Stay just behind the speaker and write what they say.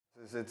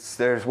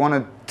There's one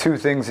of two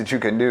things that you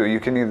can do. You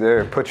can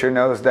either put your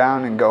nose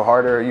down and go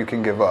harder, or you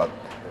can give up.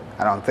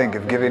 I don't think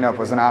if giving up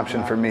was an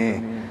option for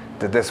me,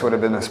 that this would have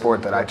been the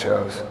sport that I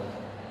chose.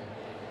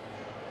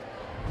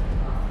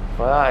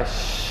 Well, I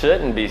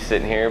shouldn't be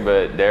sitting here,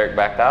 but Derek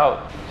backed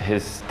out.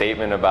 His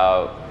statement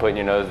about putting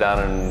your nose down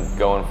and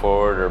going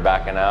forward or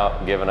backing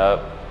out, giving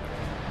up,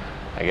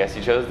 I guess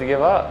he chose to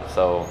give up.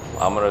 So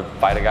I'm going to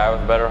fight a guy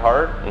with a better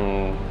heart,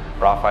 and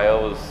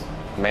Rafael was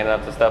man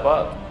enough to step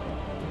up.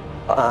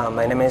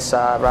 My name is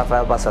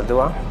Rafael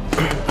Bazaldua.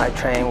 I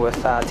train with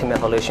Team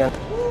Evolution.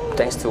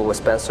 Thanks to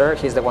Spencer,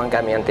 he's the one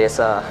got me in this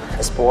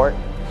sport.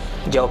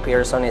 Joe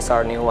Pearson is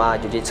our new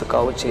jiu-jitsu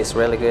coach. He's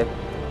really good.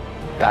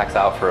 Backs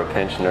out for a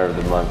pinch nerve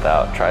the month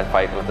out. Tried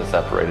fighting with a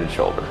separated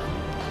shoulder.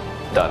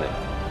 Done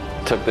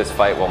it. Took this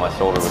fight while my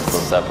shoulder was still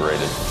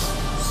separated.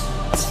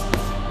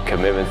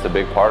 Commitment's a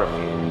big part of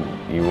me,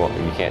 and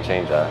you can't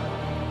change that.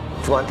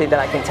 One thing that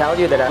I can tell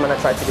you that I'm gonna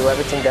try to do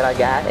everything that I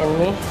got in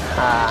me,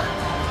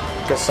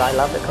 because I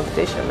love the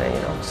competition, man.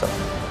 You know, so.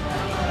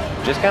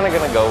 Just kind of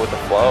gonna go with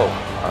the flow.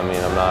 I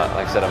mean, I'm not,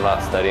 like I said, I'm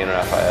not studying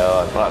Rafael.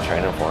 I'm not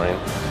training for him.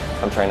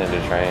 I'm training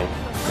to train.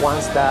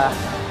 Once that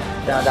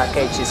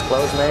cage is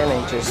closed, man,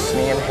 and just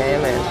me and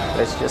him, and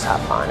let's just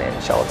have fun and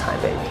showtime,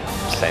 baby.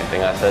 Same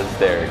thing I said to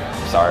Derek.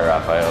 Sorry,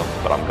 Rafael,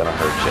 but I'm gonna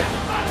hurt you.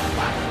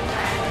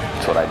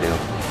 That's what I do.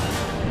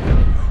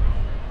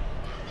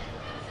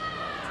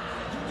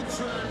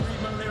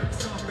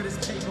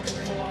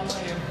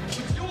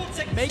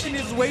 Making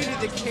his way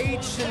to the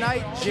cage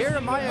tonight,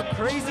 Jeremiah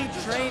Crazy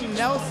Train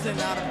Nelson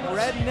out of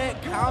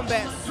Redneck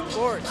Combat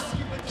Sports.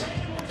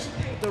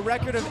 With a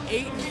record of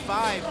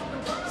 8-5,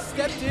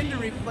 stepped in to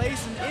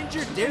replace an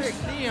injured Derek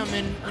Thiem,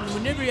 and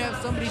whenever you have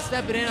somebody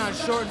stepping in on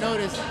short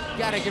notice, you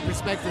gotta give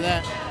respect to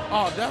that.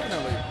 Oh,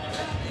 definitely.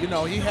 You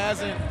know, he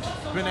hasn't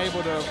been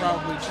able to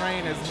probably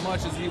train as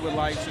much as he would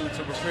like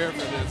to prepare for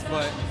this,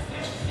 but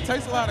it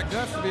takes a lot of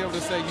guts to be able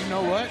to say, you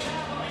know what?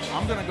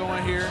 I'm going to go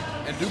in here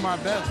and do my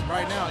best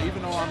right now,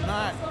 even though I'm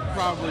not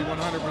probably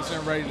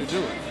 100% ready to do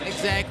it.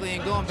 Exactly,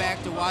 and going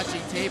back to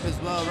watching tape as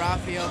well,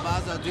 Rafael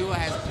Bazaldua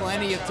has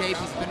plenty of tape.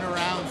 He's been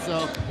around,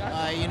 so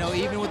you know,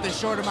 even with the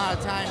short amount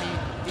of time,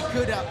 he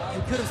could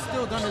have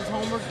still done his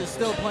homework. There's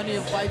still plenty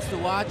of fights to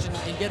watch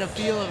and get a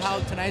feel of how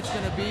tonight's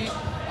going to be.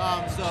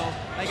 So,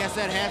 like I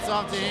said, hats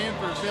off to him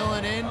for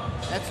filling in.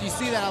 You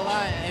see that a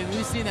lot, and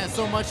we've seen that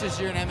so much this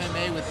year in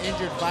MMA with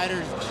injured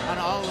fighters on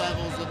all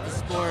levels of the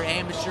sport,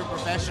 amateur,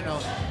 professional,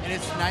 and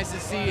it's nice to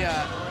see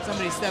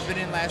somebody stepping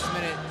in last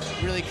minute,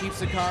 really keeps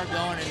the card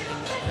going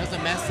and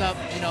doesn't mess up,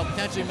 you know,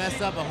 potentially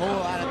mess up a whole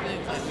lot of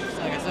things,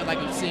 like I said,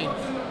 like we've seen.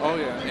 Oh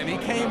yeah, and he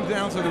came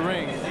down to the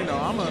ring. You know,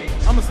 I'm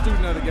a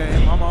student of the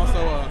game. I'm also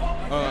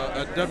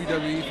a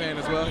WWE fan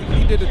as well.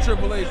 He did the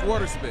Triple H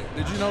water spit.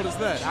 Did you notice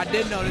that? I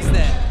did notice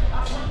that.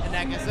 And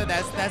like I said,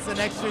 that's an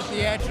extra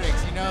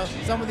theatrics, you know.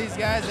 Some of these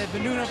guys, they've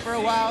been doing it for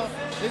a while.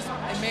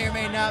 It may or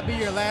may not be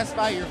your last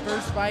fight, your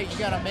first fight. You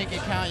gotta make it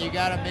count. You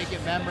gotta make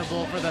it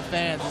memorable for the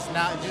fans. It's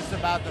not just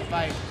about the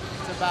fight.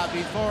 It's about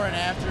before and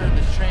after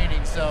the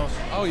training, so.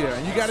 Oh yeah,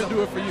 and you gotta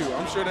do it for you.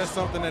 I'm sure that's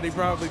something that he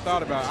probably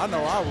thought about. I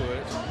know I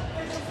would.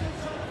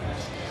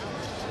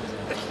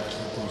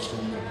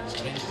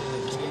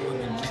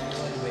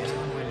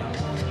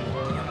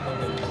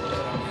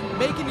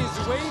 Making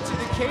his way to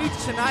the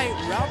cage tonight,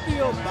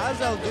 Rafael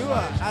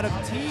Bazaldua out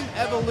of Team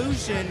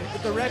Evolution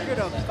with a record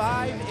of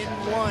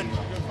 5-1.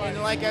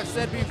 And like I've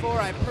said before,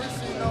 I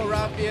personally know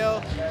Rafael.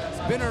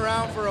 He's been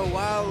around for a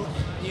while.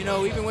 You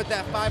know, even with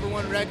that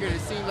 5-1 record, it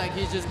seems like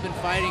he's just been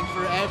fighting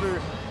forever.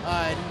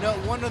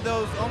 One of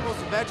those almost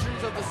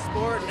veterans of the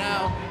sport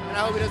now, and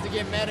I hope he doesn't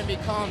get mad at me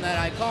calling that.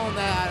 I call him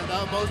that out of the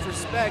utmost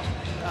respect.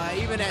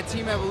 Even at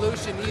Team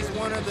Evolution, he's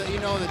one of the, you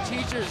know, the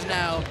teachers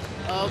now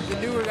of the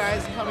newer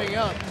guys coming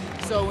up.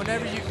 So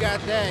whenever you've got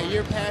that,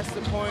 you're past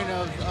the point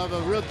of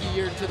a rookie,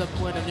 you're to the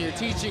point of you're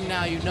teaching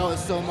now, you know it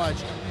so much.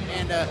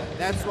 And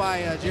that's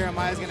why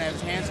Jeremiah's gonna have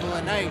his hands full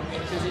at night,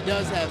 because he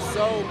does have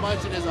so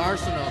much in his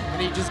arsenal,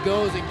 and he just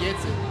goes and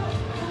gets it.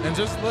 And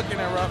just looking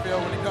at Rafael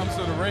when he comes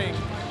to the ring,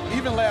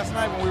 even last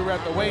night when we were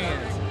at the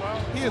weigh-ins,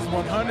 he is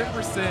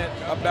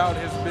 100% about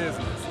his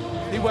business.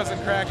 He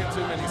wasn't cracking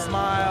too many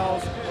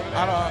smiles.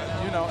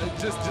 You know,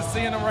 just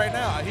seeing him right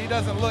now, he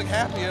doesn't look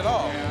happy at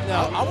all.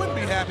 No. I wouldn't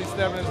be happy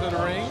stepping into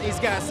the ring. He's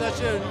got such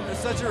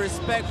a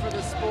respect for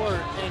the sport,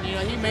 and you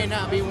know, he may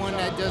not be one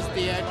that does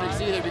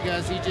theatrics either,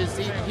 because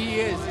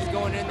he's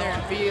going in there,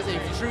 and he is a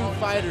true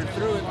fighter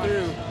through and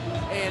through,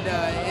 and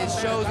it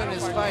shows in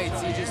his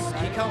fights.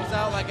 He comes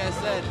out, like I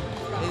said,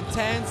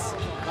 intense,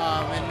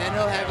 and then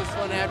he'll have his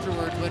fun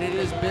afterwards, but it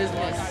is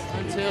business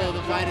until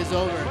the fight is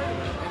over.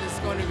 And it's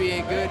going to be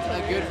a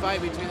good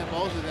fight between the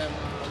both of them.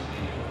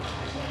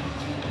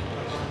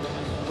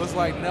 Looks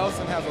like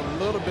Nelson has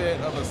a little bit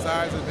of a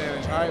size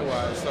advantage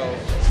height-wise, so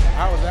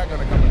how is that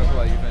going to come into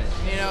play, you think?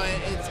 You know,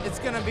 it's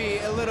going to be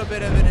a little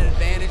bit of an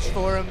advantage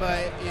for him,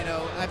 but, you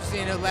know, I've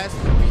seen the last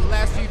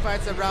few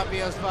fights that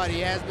Rafael's fought,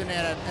 he has been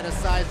at a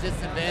size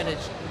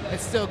disadvantage and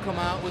still come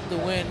out with the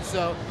win.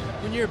 So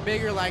when you're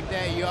bigger like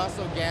that, you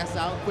also gas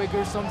out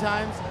quicker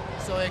sometimes.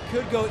 So it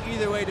could go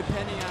either way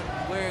depending on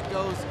where it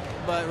goes.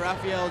 But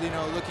Rafael, you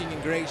know, looking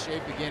in great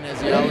shape again as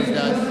he always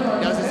does. He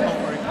does his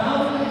homework.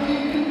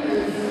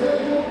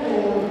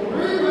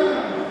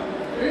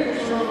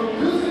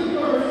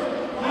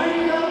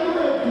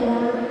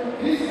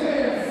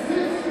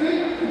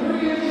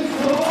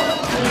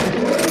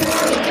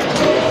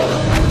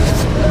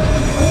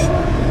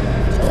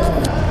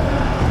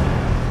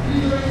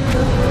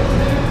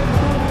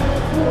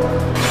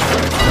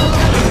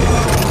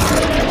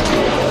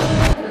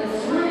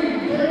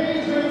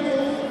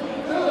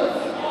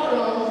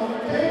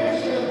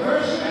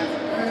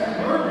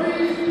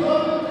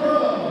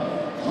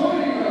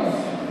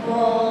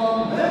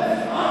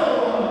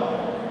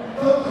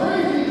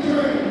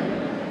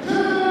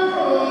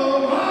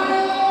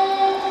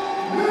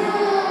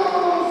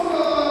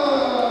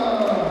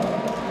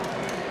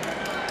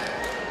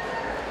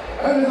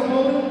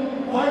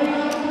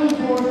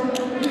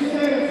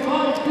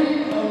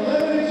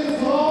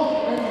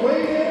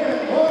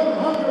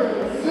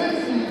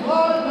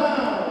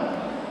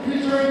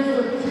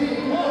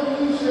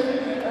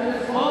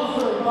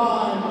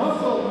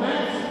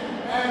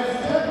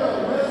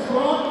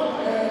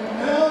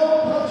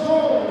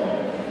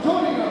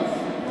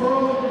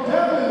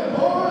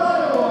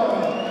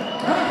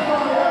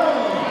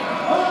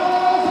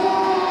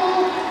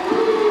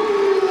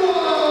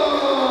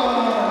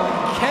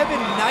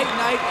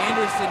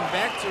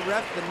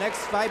 The next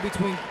fight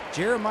between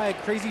Jeremiah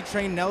Crazy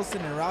Train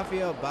Nelson and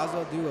Rafael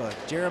Bazaldua.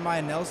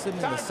 Jeremiah Nelson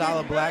in the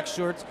solid black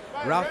shorts,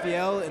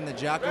 Rafael in the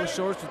Jocko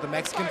shorts with the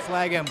Mexican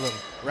flag emblem.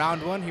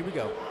 Round one, here we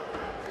go.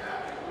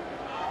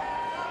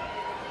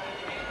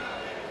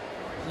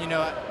 You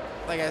know,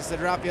 like I said,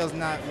 Rafael's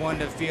not one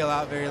to feel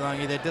out very long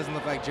either. It doesn't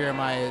look like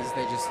Jeremiah is.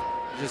 They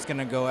just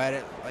gonna go at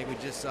it like we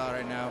just saw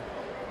right now.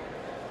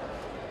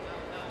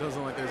 Doesn't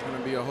look like there's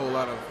gonna be a whole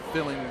lot of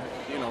filling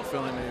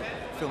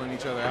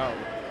each other out.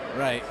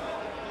 Right.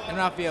 And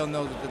Rafael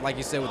knows, that, like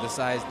you said, with the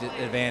size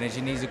advantage,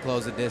 he needs to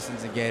close the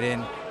distance and get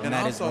in. And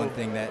that also, is one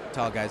thing that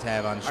tall guys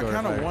have on short.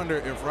 I kind of wonder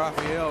if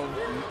Rafael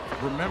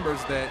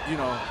remembers that, you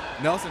know,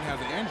 Nelson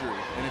has an injury,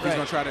 and if he's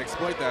going to try to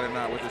exploit that or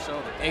not with the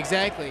shoulder.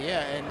 Exactly,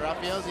 yeah. And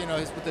Rafael's, you know,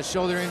 he's with the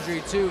shoulder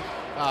injury too.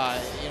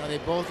 You know, they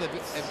both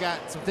have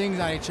got some things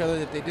on each other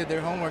that they did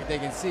their homework. They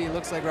can see. It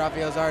looks like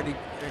Rafael's already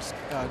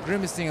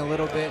grimacing a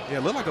little bit. Yeah,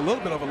 it looked like a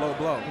little bit of a low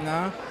blow.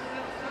 No.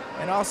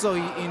 And also,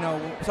 you know,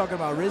 talking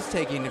about risk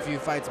taking a few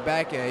fights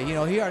back, you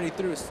know, he already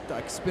threw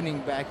a spinning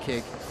back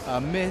kick,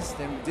 missed,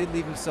 and did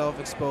leave himself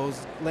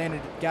exposed.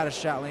 Got a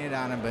shot landed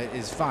on him, but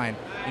is fine.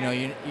 You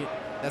know,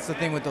 that's the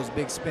thing with those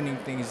big spinning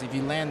things. If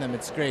you land them,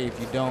 it's great. If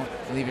you don't,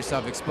 you leave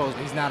yourself exposed.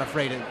 He's not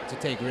afraid to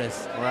take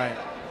risks. Right.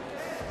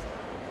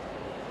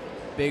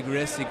 Big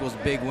risks equals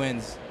big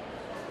wins.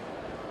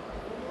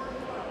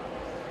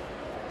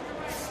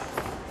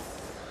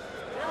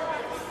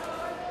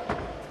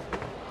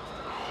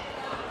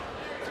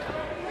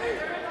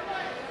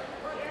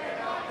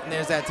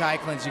 There's that tie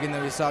clinch again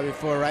that we saw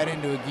before, right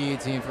into a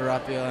guillotine for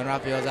Rafael, and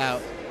Rafael's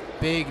out.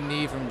 Big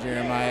knee from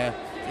Jeremiah.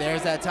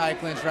 There's that tie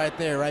clinch right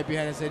there, right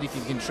behind his head. You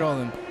can control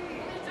him.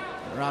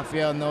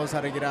 Rafael knows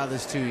how to get out of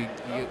this too.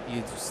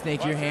 You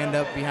snake your hand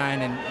up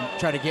behind and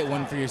try to get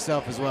one for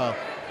yourself as well.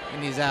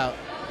 And he's out.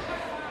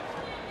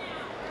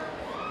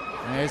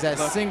 And there's that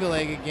single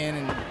leg again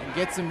and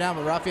gets him down,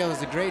 but Rafael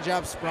does a great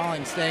job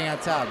sprawling, staying on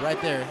top, right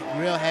there.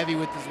 Real heavy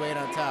with his weight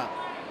on top.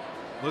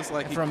 Looks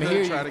like he from could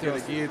here, try to get a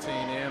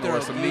guillotine in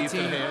or some knees to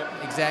the head.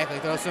 Exactly.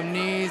 Throw some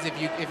knees.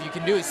 If you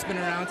can do it, spin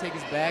around, take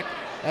his back.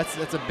 That's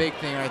a big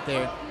thing right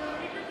there.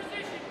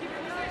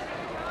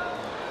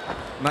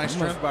 Nice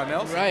strength by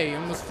Nelson. Right. He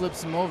almost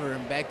flips him over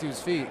and back to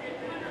his feet.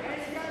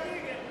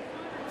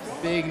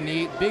 Big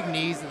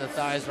knees to the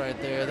thighs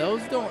right there.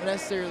 Those don't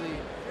necessarily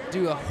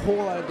do a whole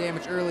lot of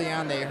damage early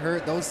on. They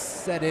hurt. Those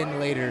set in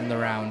later in the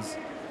rounds.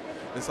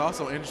 It's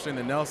also interesting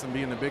that Nelson,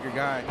 being the bigger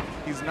guy,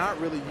 he's not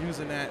really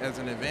using that as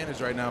an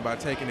advantage right now by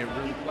taking it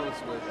really close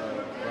with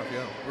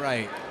Rafael.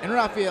 Right. And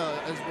Rafael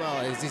as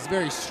well, he's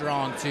very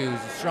strong too.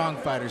 He's a strong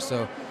fighter,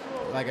 so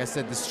like I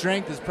said, the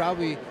strength is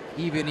probably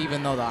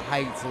even though the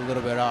height's a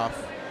little bit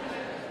off.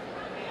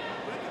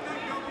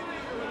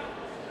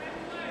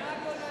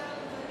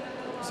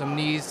 Some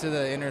knees to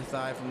the inner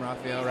thigh from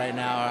Rafael right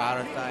now, or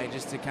outer thigh,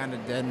 just to kind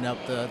of deaden up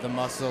the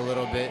muscle a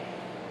little bit.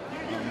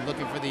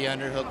 Looking for the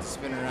underhook to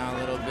spin around a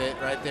little bit.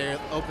 Right there,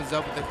 opens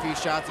up with a few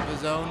shots of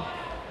his own.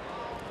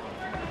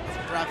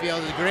 Rafael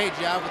does a great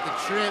job with the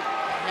trip.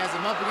 Has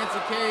him up against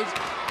the cage.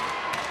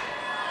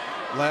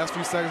 Last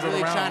few seconds really of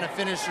the round. Trying to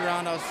finish the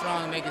round out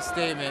strong and make a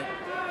statement.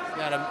 He's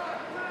got him.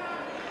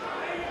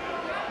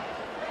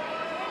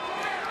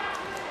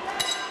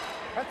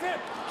 That's it.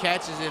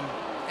 Catches him.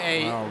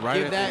 Hey,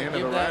 right give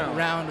that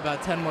round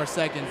about 10 more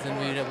seconds and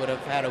we would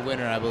have had a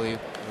winner, I believe.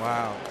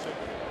 Wow.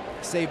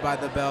 Saved by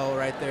the bell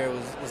right there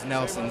was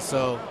Nelson.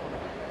 So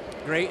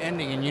great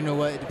ending. And you know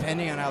what,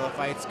 depending on how the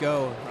fights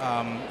go,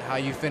 how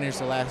you finish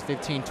the last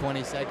 15,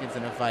 20 seconds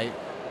in a fight,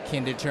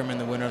 can determine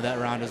the winner of that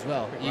round as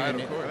well. Right,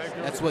 of course.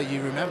 That's what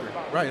you remember.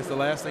 Right, it's the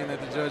last thing that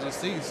the judges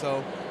see,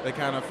 so they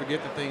kind of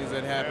forget the things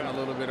that happened a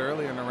little bit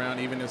earlier in the round,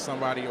 even if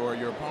somebody or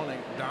your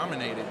opponent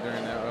dominated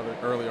during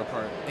that earlier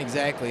part.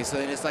 Exactly. So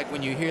it's like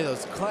when you hear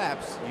those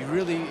claps, you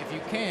really, if you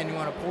can, you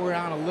want to pour it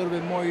on a little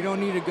bit more. You don't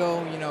need to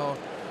go, you know,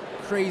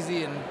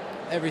 crazy and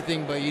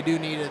everything, but you do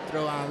need to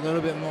throw on a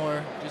little bit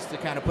more just to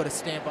kind of put a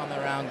stamp on the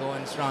round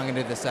going strong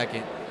into the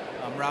second.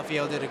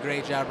 Rafael did a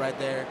great job right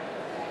there.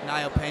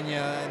 Niall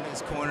Pena in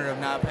his corner of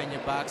Niall Pena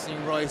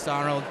Boxing. Royce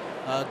Arnold,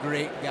 a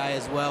great guy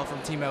as well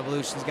from Team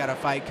Evolution's got a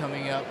fight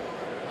coming up.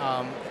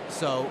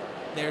 So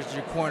there's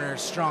your corner,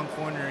 strong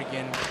corner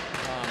again.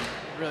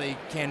 Really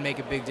can make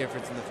a big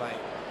difference in the fight.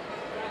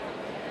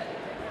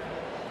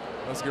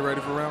 Let's get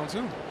ready for round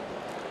 2.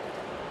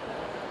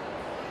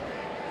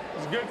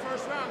 It's a good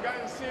first round, guys.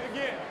 Let's see it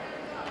again.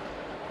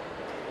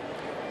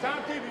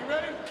 Timekeeper, you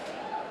ready?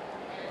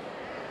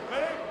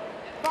 Ready?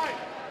 Fight.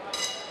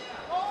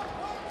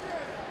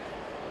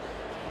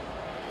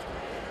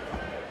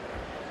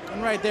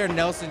 And right there,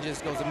 Nelson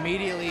just goes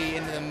immediately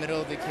into the middle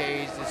of the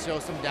cage to show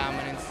some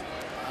dominance.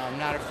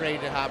 Not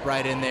afraid to hop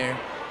right in there.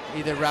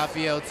 Either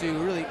Rafael too.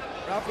 Really,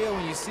 Rafael,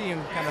 when you see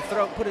him kind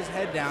of put his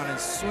head down and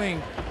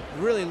swing,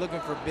 really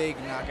looking for big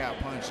knockout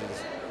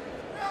punches.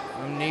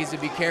 Needs to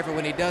be careful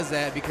when he does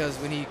that, because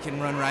when he can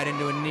run right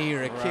into a knee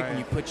or a kick when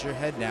you put your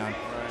head down.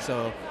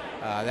 So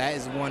that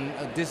is one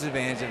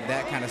disadvantage of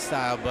that kind of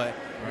style. But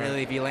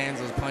really, if he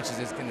lands those punches,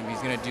 he's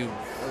gonna do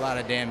a lot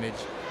of damage.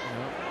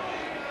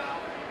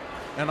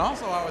 And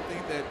also, I would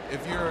think that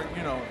if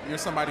you're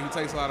somebody who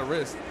takes a lot of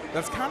risks,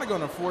 that's kind of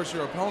going to force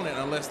your opponent,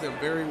 unless they're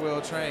very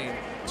well trained,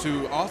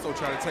 to also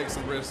try to take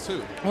some risks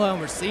too. Well, and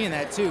we're seeing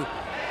that too.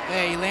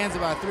 Hey, he lands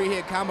about a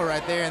 3-hit combo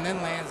right there, and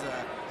then lands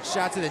a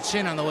shot to the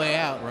chin on the way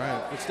out,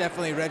 which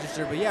definitely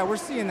registered. But yeah, we're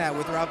seeing that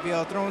with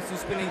Rafael throwing some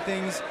spinning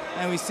things,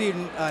 and we see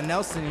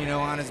Nelson, you know,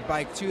 on his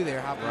bike too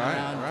there, hopping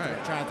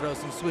around, trying to throw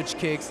some switch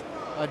kicks,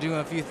 doing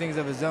a few things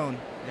of his own.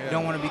 Yeah. You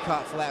don't want to be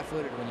caught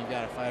flat-footed when you've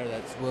got a fighter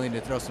that's willing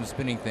to throw some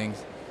spinning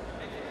things.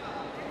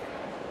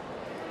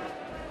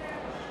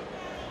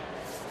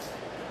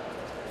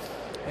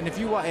 And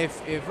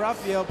if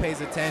Rafael pays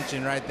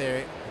attention right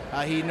there,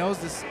 he knows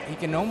this. He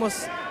can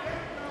almost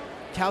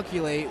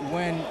calculate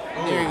when.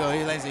 There you go.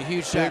 He lands a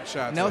huge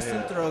shot.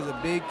 Nelson throws a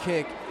big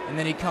kick, and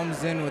then he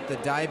comes in with the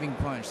diving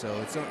punch.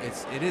 So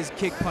it is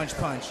kick, punch,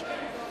 punch.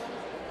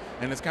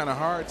 And it's kind of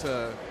hard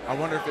to. I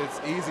wonder if it's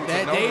easy.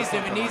 That to dazed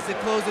him. It needs to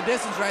close the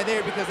distance right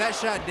there, because that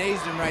shot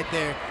dazed him right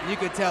there. You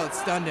could tell it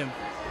stunned him.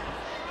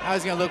 Now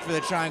he's gonna look for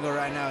the triangle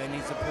right now. He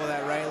needs to pull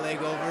that right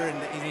leg over,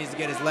 and he needs to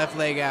get his left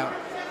leg out.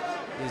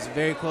 He's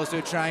very close to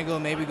a triangle.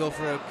 Maybe go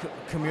for a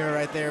Kimura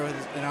right there with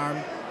an arm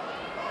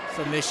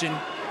submission.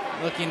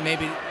 Looking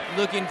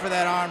for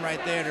that arm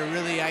right there to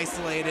really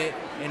isolate it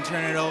and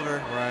turn it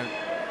over. Right.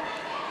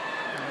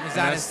 He's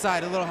on his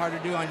side. A little hard to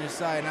do on your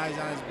side. Now he's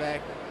on his back.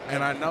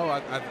 And I know,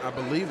 I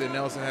believe that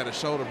Nelson had a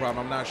shoulder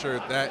problem. I'm not sure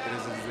if that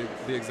is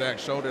the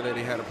exact shoulder that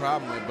he had a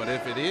problem with, but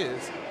if it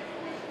is,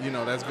 you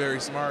know, that's very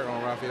smart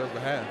on Rafael's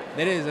behalf.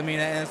 It is. I mean,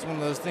 that's one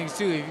of those things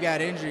too. If you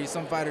got injuries,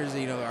 some fighters,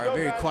 you know, are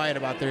very quiet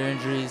about their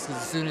injuries,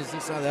 because as soon as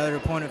the other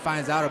opponent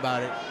finds out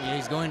about it, you know,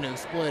 he's going to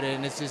exploit it,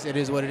 and it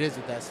is what it is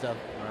with that stuff.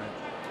 Right.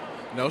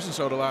 Nelson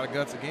showed a lot of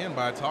guts again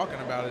by talking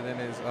about it in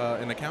his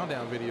in the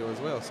countdown video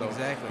as well. So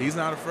he's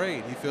not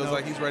afraid. He feels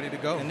like he's ready to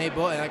go. And they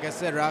both, like I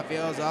said,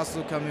 Rafael is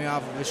also coming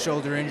off of a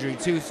shoulder injury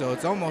too, so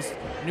it's almost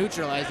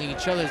neutralizing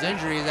each other's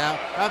injuries out.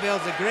 Rafael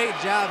does a great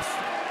job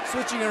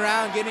switching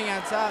around, getting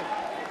on top.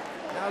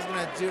 Now he's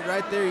gonna do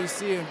right there. You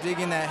see him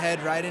digging that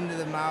head right into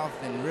the mouth,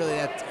 and really,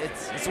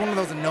 it's one of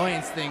those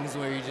annoyance things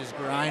where you just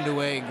grind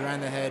away,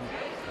 grind the head,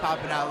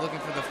 popping out, looking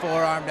for the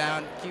forearm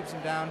down, keeps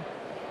him down.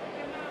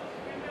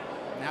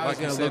 Now he's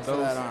gonna look for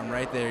that arm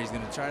right there. He's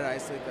gonna try to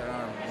isolate that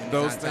arm.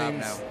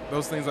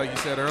 Those things, like you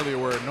said earlier,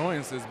 were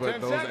annoyances,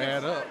 but those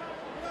add up,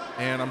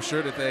 and I'm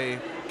sure that they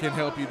can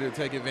help you to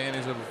take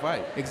advantage of a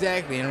fight.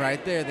 Exactly, and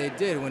right there they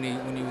did. When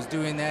he was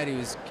doing that, he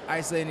was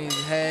isolating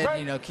his head,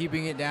 you know,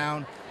 keeping it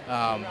down.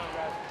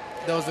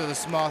 Those are the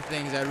small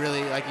things that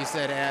really, like you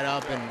said, add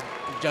up, and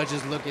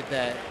judges look at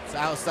that. It's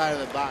outside of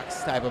the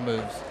box type of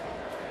moves.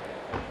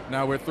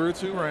 Now we're through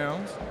 2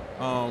 rounds.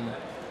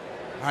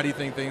 How do you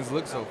think things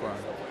look so far?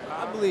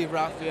 I believe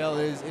Rafael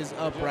is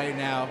up right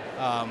now.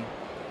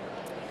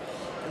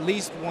 At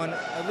least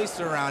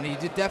a round. He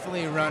did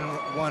definitely run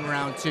one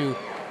round 2.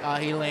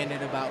 He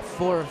landed about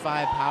 4 or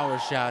 5 power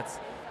shots,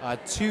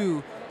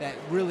 2 that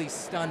really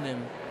stunned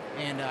him,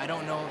 and I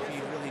don't know if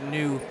he really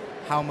knew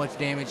how much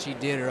damage he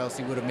did, or else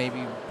he would have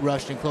maybe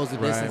rushed and closed the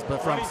distance.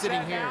 But from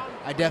sitting here,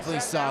 I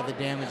definitely saw the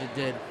damage it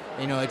did.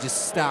 You know, it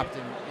just stopped,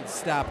 and it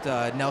stopped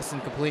Nelson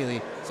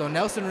completely. So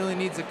Nelson really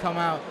needs to come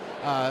out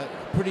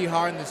pretty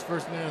hard in this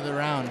first minute of the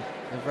round.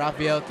 If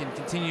Rafael can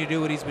continue to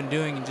do what he's been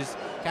doing and just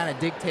kind of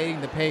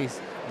dictating the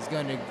pace, he's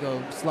going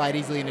to slide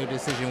easily into a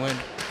decision win.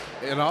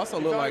 it also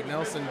looked like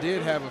Nelson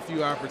did have a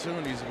few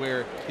opportunities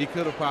where he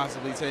could have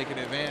possibly taken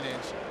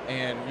advantage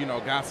and, you know,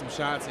 got some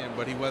shots in,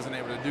 but he wasn't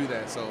able to do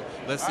that. So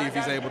let's see if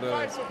he's able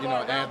to, you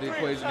know, add the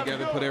equation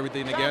together, put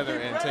everything together,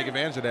 and take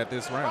advantage of that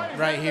this round.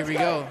 Right, here we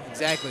go.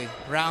 Exactly.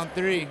 Round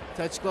 3.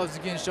 Touch gloves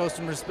again, show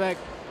some respect.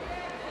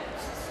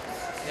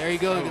 There he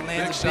goes, Oh,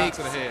 lands big a shot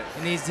to the head.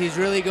 And he's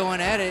really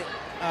going at it,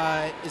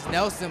 is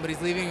Nelson, but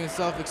he's leaving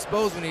himself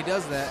exposed when he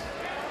does that.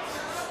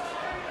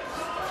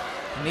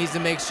 He needs to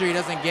make sure he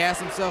doesn't gas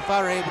himself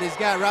out right, but he's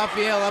got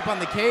Rafael up on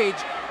the cage.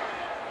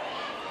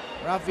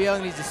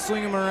 Rafael needs to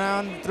swing him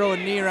around, throw a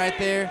knee right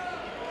there.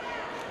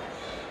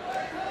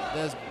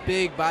 Those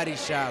big body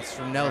shots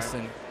from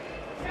Nelson.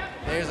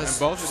 There's And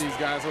both of these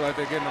guys look like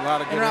they're getting a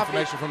lot of good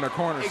information from their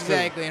corners.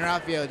 Exactly, and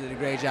Rafael did a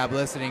great job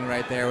listening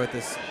right there with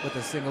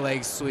a single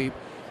leg sweep.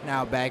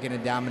 Now back in a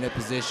dominant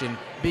position,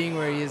 being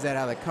where he is at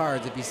out of the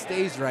cards. If he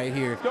stays right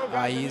here,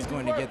 he's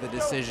going to get the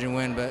decision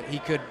win, but he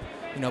could,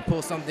 you know,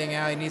 pull something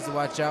out. He needs to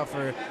watch out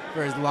for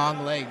his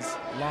long legs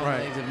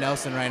of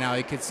Nelson right now.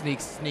 He could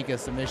sneak a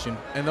submission.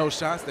 And those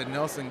shots that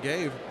Nelson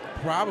gave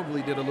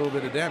probably did a little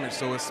bit of damage,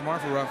 so it's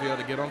smart for Rafael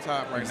to get on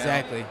top right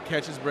now,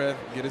 catch his breath,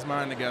 get his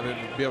mind together,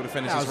 to be able to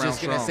finish this round strong. I was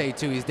just going to say,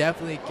 too, he's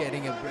definitely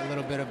getting a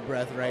little bit of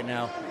breath right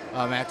now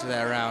after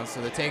that round,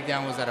 so the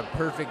takedown was at a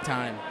perfect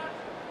time.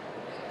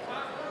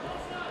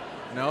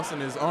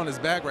 Nelson is on his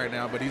back right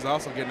now, but he's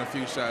also getting a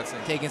few shots in.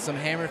 Taking some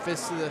hammer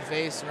fists to the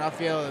face.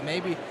 Rafael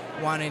maybe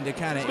wanting to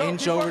kind of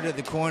inch over to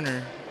the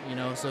corner, you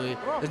know, so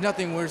there's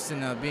nothing worse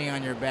than being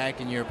on your back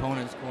in your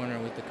opponent's corner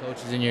with the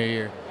coaches in your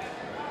ear.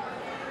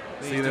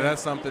 See,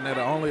 that's something that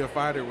only a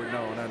fighter would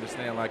know and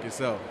understand, like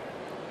yourself.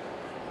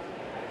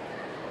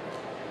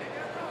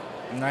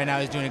 And right now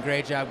he's doing a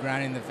great job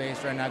grinding the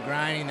face right now,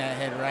 grinding that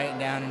head right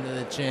down into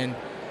the chin.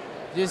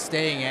 Just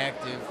staying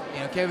active.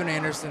 You know, Kevin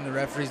Anderson, the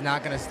referee's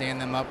not going to stand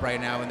them up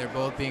right now when they're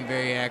both being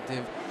very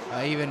active.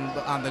 Even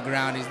on the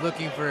ground, he's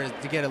looking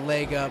to get a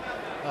leg up,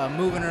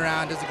 moving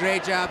around. Does a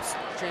great job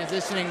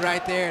transitioning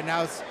right there.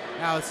 Now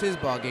it's his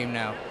ball game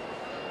now.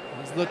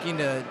 He's looking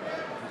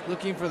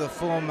for the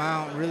full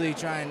mount, really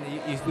trying.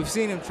 We've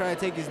seen him try to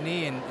take his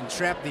knee and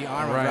trap the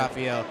arm of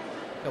Rafael.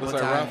 Looks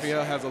like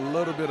Rafael has a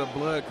little bit of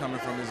blood coming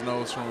from his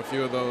nose from a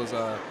few of those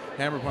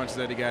hammer punches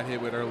that he got hit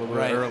with a little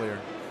bit earlier.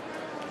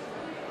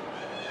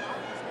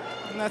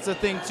 And that's the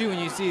thing too, when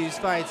you see these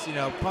fights, you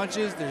know,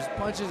 punches, there's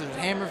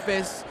hammer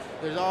fists,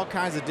 there's all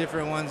kinds of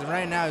different ones. And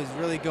right now he's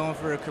really going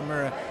for a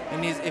Kimura.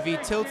 And if he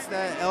tilts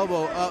that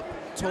elbow up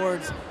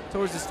towards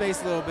his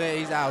face a little bit,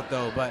 he's out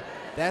though. But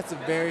that's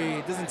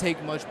it doesn't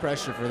take much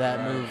pressure for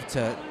that move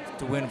to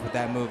win with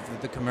that move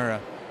with the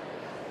Kimura.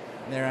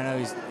 And there I know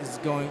he's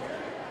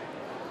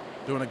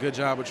doing a good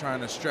job of trying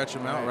to stretch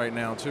him out right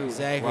now too.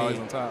 Exactly. While he's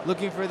on top.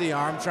 Looking for the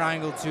arm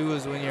triangle too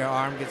is when your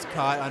arm gets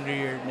caught under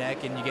your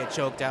neck and you get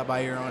choked out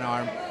by your own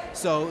arm.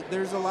 So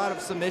there's a lot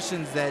of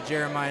submissions that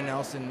Jeremiah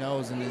Nelson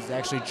knows and is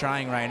actually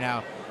trying right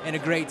now. And a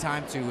great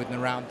time too with the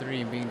round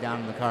 3 and being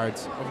down in the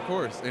cards. Of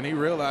course, and he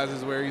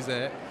realizes where he's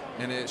at.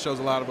 And it shows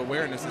a lot of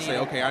awareness to say,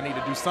 okay, I need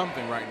to do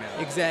something right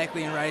now.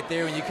 Exactly, and right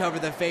there, when you cover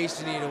the face,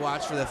 you need to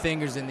watch for the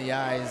fingers in the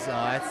eyes.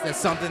 That's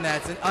something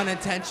that's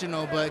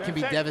unintentional, but can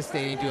be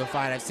devastating to a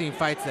fight. I've seen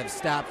fights that have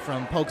stopped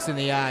from pokes in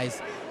the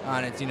eyes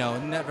on it, you know,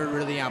 never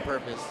really on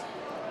purpose.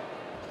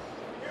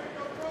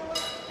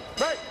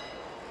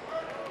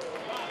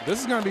 This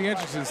is going to be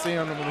interesting to see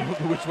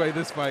which way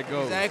this fight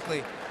goes.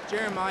 Exactly.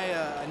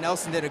 Jeremiah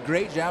Nelson did a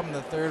great job in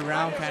the 3rd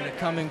round, kind of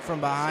coming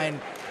from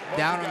behind,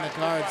 down on the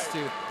cards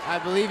too. I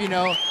believe, you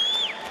know,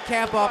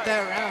 cap off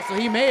that round. So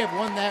he may have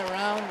won that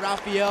round.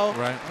 Rafael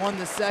won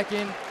the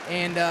 2nd,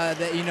 and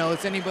that, you know,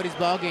 it's anybody's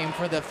ball game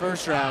for the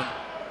 1st round.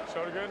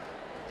 Shoulder good.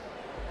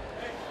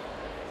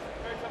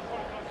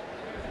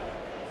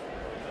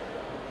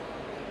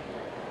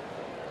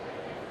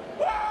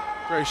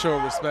 Great show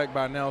of respect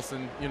by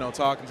Nelson, you know,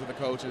 talking to the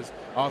coaches,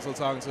 also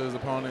talking to his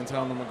opponent and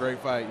telling him a great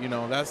fight. You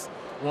know, that's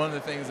one of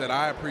the things that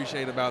I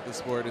appreciate about the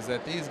sport is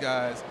that these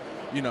guys,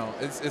 you know,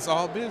 it's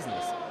all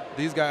business.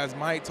 These guys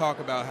might talk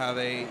about how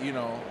they, you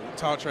know,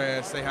 talk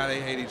trash, say how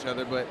they hate each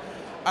other, but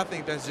I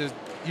think that's just,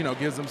 you know,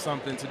 gives them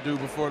something to do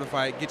before the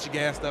fight, get you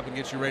gassed up and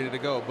get you ready to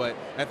go. But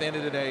at the end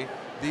of the day,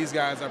 these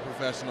guys are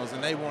professionals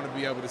and they want to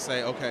be able to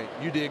say, okay,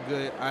 you did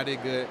good, I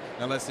did good,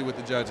 now let's see what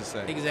the judges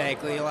say.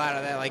 Exactly. A lot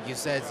of that, like you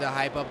said, is to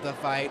hype up the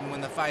fight, and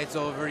when the fight's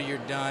over, you're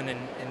done, and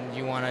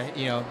you want to,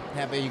 you know,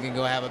 you can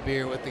go have a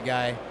beer with the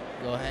guy,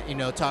 go ahead, you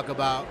know, talk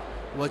about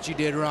what you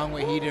did wrong,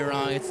 what he did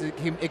wrong.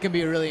 It can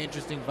be a really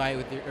interesting fight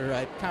with or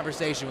a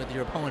conversation with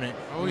your opponent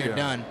when you're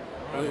done,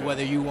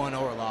 whether you won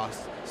or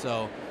lost.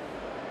 So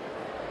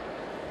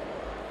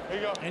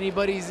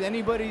anybody's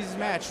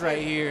match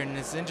right here, and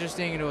it's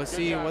interesting to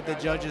see what the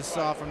judges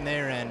saw from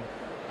their end.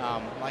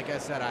 Like I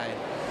said,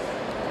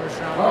 first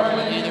round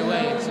went either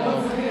way.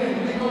 So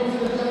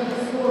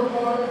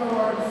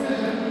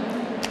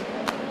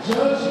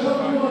Judge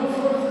number 1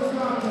 for this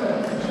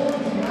contest,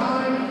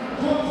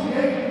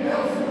 29-28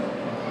 Nelson.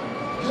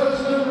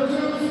 Judge number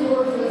 2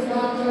 scores this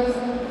contest,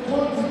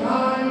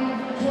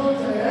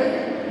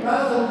 29-28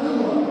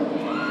 Bazaldua.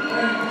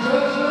 And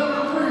judge number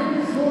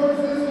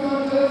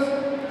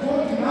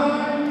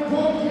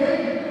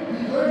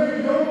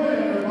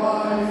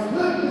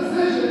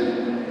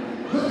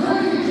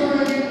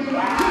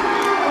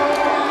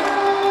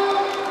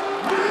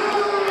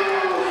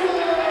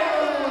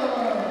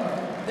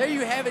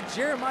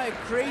Jeremiah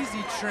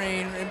Crazy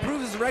Train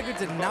improves his record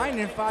to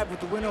 9-5 with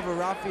the win over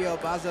Rafael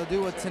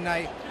Bazaldua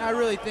tonight. I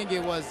really think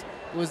it was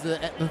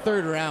the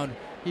third round.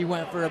 He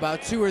went for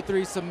about 2 or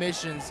 3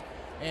 submissions,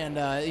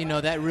 and you know,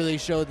 that really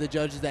showed the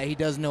judges that he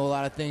does know a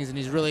lot of things, and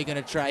he's really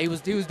going to try. He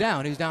was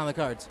down on the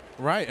cards.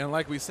 Right, and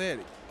like we said,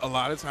 a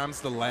lot of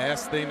times the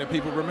last thing that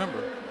people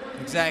remember.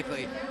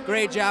 Exactly.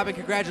 Great job, and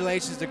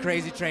congratulations to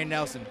Crazy Train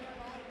Nelson.